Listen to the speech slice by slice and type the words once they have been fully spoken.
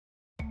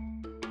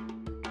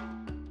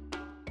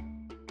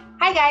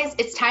Hi guys,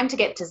 it's time to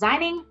get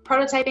designing,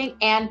 prototyping,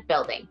 and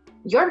building.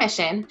 Your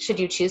mission, should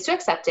you choose to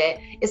accept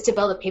it, is to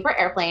build a paper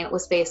airplane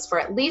with space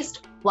for at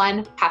least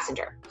one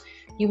passenger.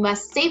 You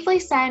must safely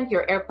send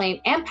your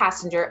airplane and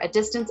passenger a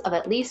distance of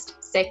at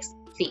least 6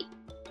 feet.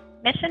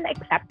 Mission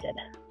accepted.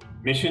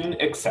 Mission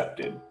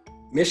accepted.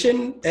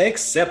 Mission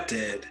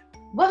accepted.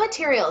 What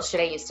materials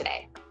should I use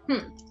today?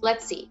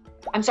 Let's see.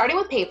 I'm starting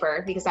with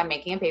paper because I'm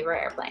making a paper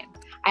airplane.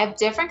 I have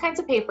different kinds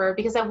of paper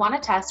because I want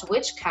to test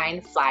which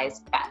kind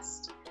flies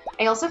best.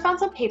 I also found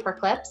some paper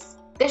clips.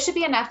 This should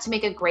be enough to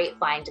make a great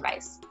flying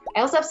device.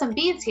 I also have some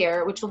beads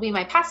here, which will be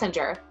my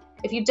passenger.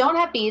 If you don't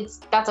have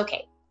beads, that's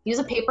okay. Use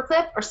a paper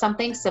clip or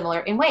something similar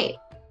in weight.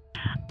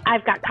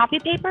 I've got copy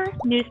paper,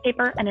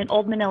 newspaper, and an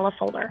old manila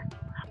folder.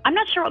 I'm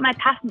not sure what my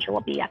passenger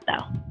will be yet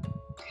though.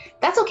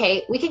 That's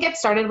okay, we can get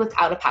started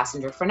without a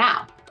passenger for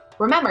now.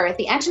 Remember,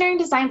 the engineering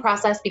design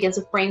process begins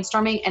with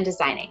brainstorming and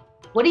designing.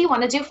 What do you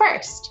want to do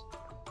first?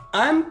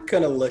 I'm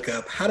gonna look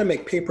up how to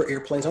make paper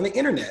airplanes on the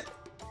internet.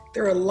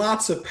 There are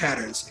lots of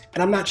patterns,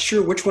 and I'm not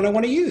sure which one I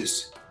want to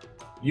use.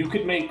 You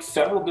could make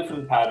several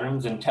different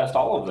patterns and test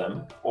all of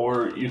them,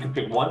 or you could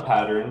pick one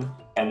pattern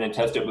and then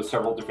test it with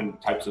several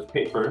different types of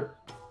paper,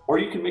 or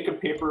you can make a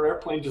paper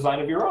airplane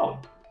design of your own.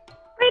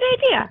 Great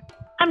idea.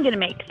 I'm going to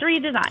make 3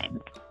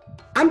 designs.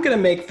 I'm gonna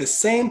make the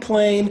same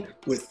plane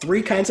with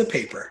 3 kinds of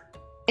paper.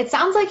 It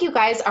sounds like you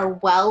guys are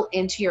well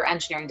into your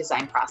engineering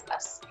design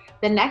process.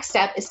 The next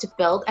step is to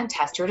build and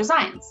test your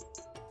designs.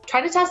 Try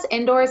to test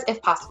indoors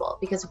if possible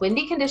because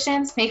windy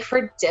conditions make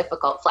for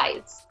difficult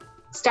flights.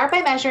 Start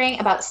by measuring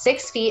about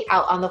 6 feet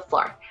out on the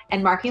floor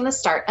and marking the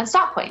start and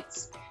stop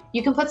points.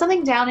 You can put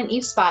something down in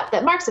each spot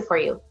that marks it for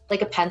you,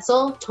 like a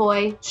pencil,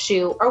 toy,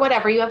 shoe, or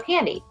whatever you have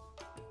handy.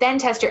 Then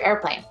test your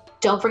airplane.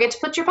 Don't forget to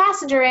put your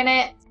passenger in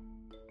it.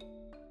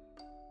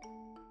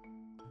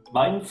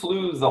 Mine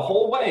flew the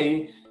whole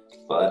way,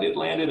 but it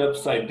landed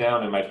upside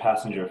down and my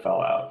passenger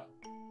fell out.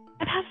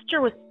 My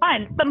passenger was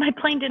fine, but my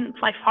plane didn't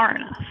fly far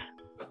enough.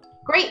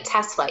 Great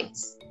test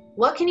flights.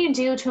 What can you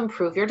do to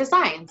improve your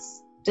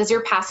designs? Does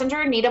your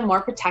passenger need a more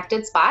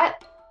protected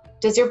spot?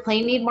 Does your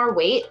plane need more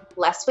weight,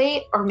 less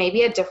weight, or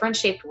maybe a different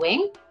shaped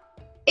wing?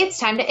 It's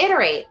time to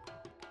iterate.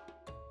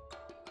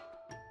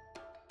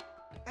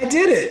 I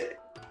did it!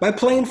 My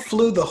plane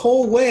flew the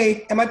whole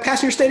way, and my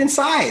passenger stayed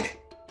inside.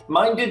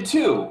 Mine did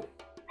too.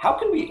 How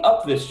can we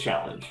up this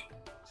challenge?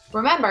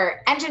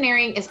 Remember,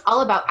 engineering is all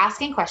about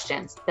asking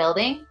questions,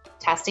 building,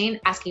 testing,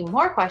 asking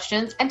more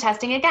questions, and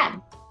testing again.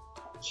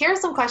 Here are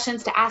some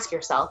questions to ask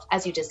yourself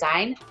as you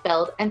design,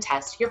 build, and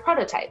test your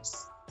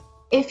prototypes.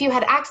 If you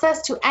had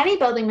access to any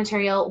building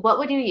material, what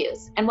would you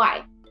use and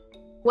why?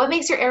 What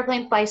makes your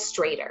airplane fly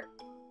straighter?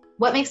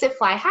 What makes it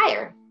fly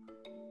higher?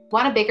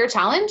 Want a bigger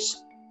challenge?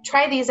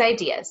 Try these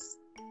ideas.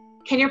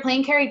 Can your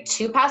plane carry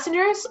 2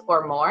 passengers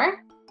or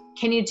more?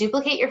 Can you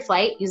duplicate your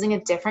flight using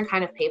a different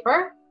kind of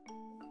paper?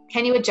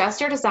 Can you adjust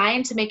your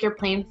design to make your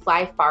plane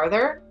fly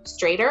farther,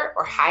 straighter,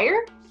 or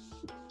higher?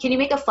 Can you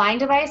make a flying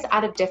device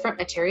out of different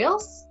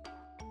materials?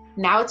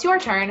 Now it's your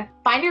turn.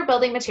 Find your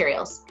building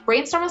materials,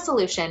 brainstorm a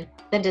solution,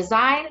 then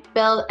design,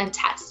 build, and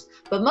test.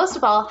 But most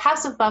of all, have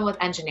some fun with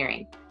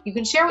engineering. You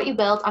can share what you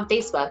build on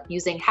Facebook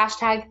using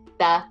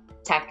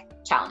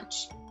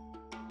 #TheTechChallenge.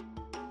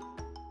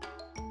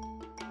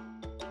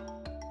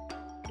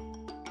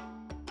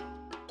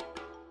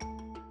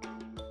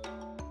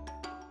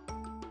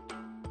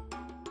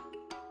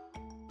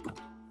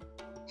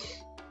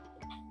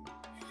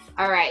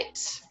 All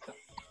right.